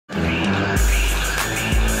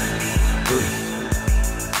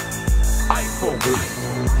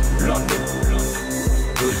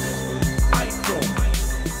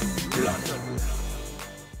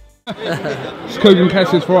It's Coogan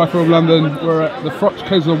Cassius for from London. We're at the Froch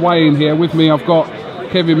Kesler weigh-in here. With me I've got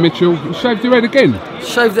Kevin Mitchell. You shaved your head again?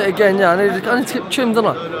 Shaved it again, yeah. I need to get trimmed, don't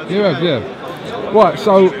I? You have, yeah. Right,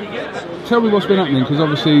 so tell me what's been happening, because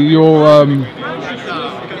obviously your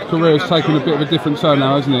career has taken a bit of a different turn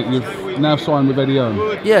now, hasn't it? You've now signed with Eddie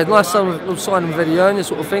Hearn. Yeah, nice signing with Eddie Hearn, this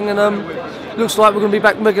sort of thing, and looks like we're going to be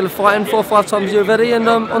back regular fighting 4 or 5 times a year with Eddie and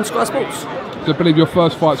on Sky Sports. So I believe your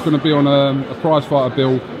first fight's going to be on a Prizefighter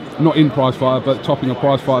bill, not in Prizefighter, but topping a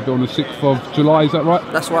Prizefighter bill on the 6th of July, is that right?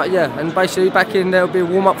 That's right, yeah, and basically back in there will be a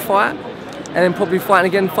warm-up fight, and then probably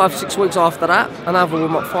fighting again 5 or 6 weeks after that, another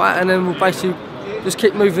warm-up fight, and then we'll basically just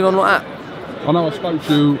keep moving on like that. I know I spoke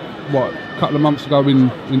to you, what, a couple of months ago in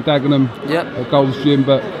Dagenham, yep, at Gold's Gym,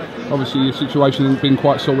 but obviously your situation hasn't been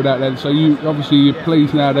quite sorted out there, so you're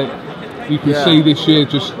pleased now that you can see this year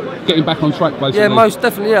just getting back on track, basically. Yeah, most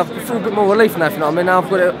definitely, yeah. I feel a bit more relief now, if you know what I mean. Now I've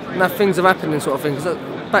got it, now things are happening, sort of thing. Because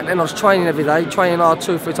back then I was training every day, training hard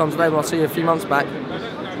 2 or 3 times a day when I see you a few months back,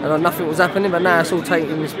 and nothing was happening. But now it's all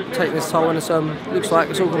taking this toll, and it's looks like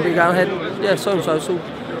it's all going to be going ahead. Yeah, so it's all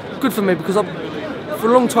good for me, because for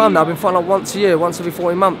a long time now I've been fighting like once a year, once every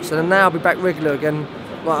 14 months, and then now I'll be back regular again.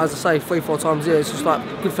 Like as I say, 3 or 4 times a year. It's just like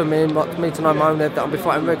good for me and like me to know my own head that I'll be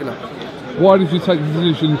fighting regular. Why did you take the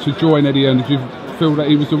decision to join Eddie Hearn? Did you feel that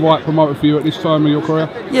he was the right promoter for you at this time of your career?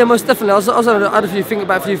 Yeah, most definitely. I had a few think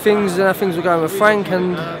about a few things, and how things were going with Frank,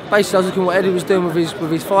 and basically I was looking at what Eddie was doing with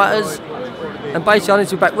his fighters, and basically I need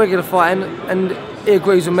to be back regular fighting, and he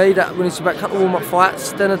agrees with me that we need to be back a couple of warm-up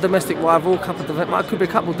fights, then a domestic rival, could be a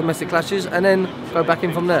couple of domestic clashes, and then go back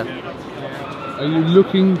in from there. Are you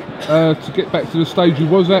looking to get back to the stage you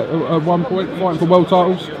was at one point, fighting for world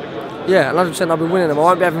titles? Yeah, 100% I've been winning them. I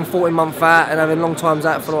won't be having 14 months out and having long times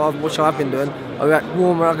out for what I've been doing. I'll be back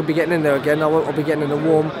warm, and I could be getting in there again. I'll be getting in the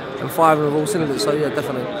warm and firing with all cylinders, so yeah,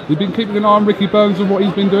 definitely. You've been keeping an eye on Ricky Burns and what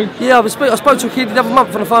he's been doing? Yeah, I spoke to a kid the other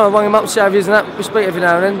month on the phone. I rang him up to see how he is and that. We speak every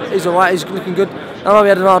now and then. He's alright, he's looking good. I know he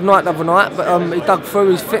had an hard night the other night, but he dug through,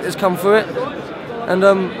 his fitness come through it. And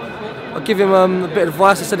I give him a bit of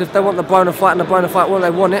advice. I said if they want the Broner fight and the Broner fight, well, they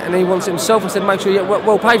want it, and he wants it himself. I said make sure you get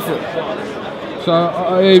well paid for it.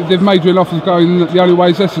 So they've made you an offer going the only way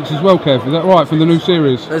is Essex as well, Kev, is that right, from the new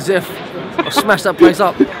series? As if. I'll smash that place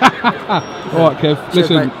up. Alright, Kev, cheers,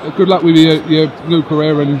 listen, mate. Good luck with your new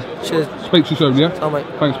career, and cheers. Speak to you soon, yeah? Oh, mate.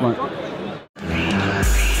 Thanks, mate.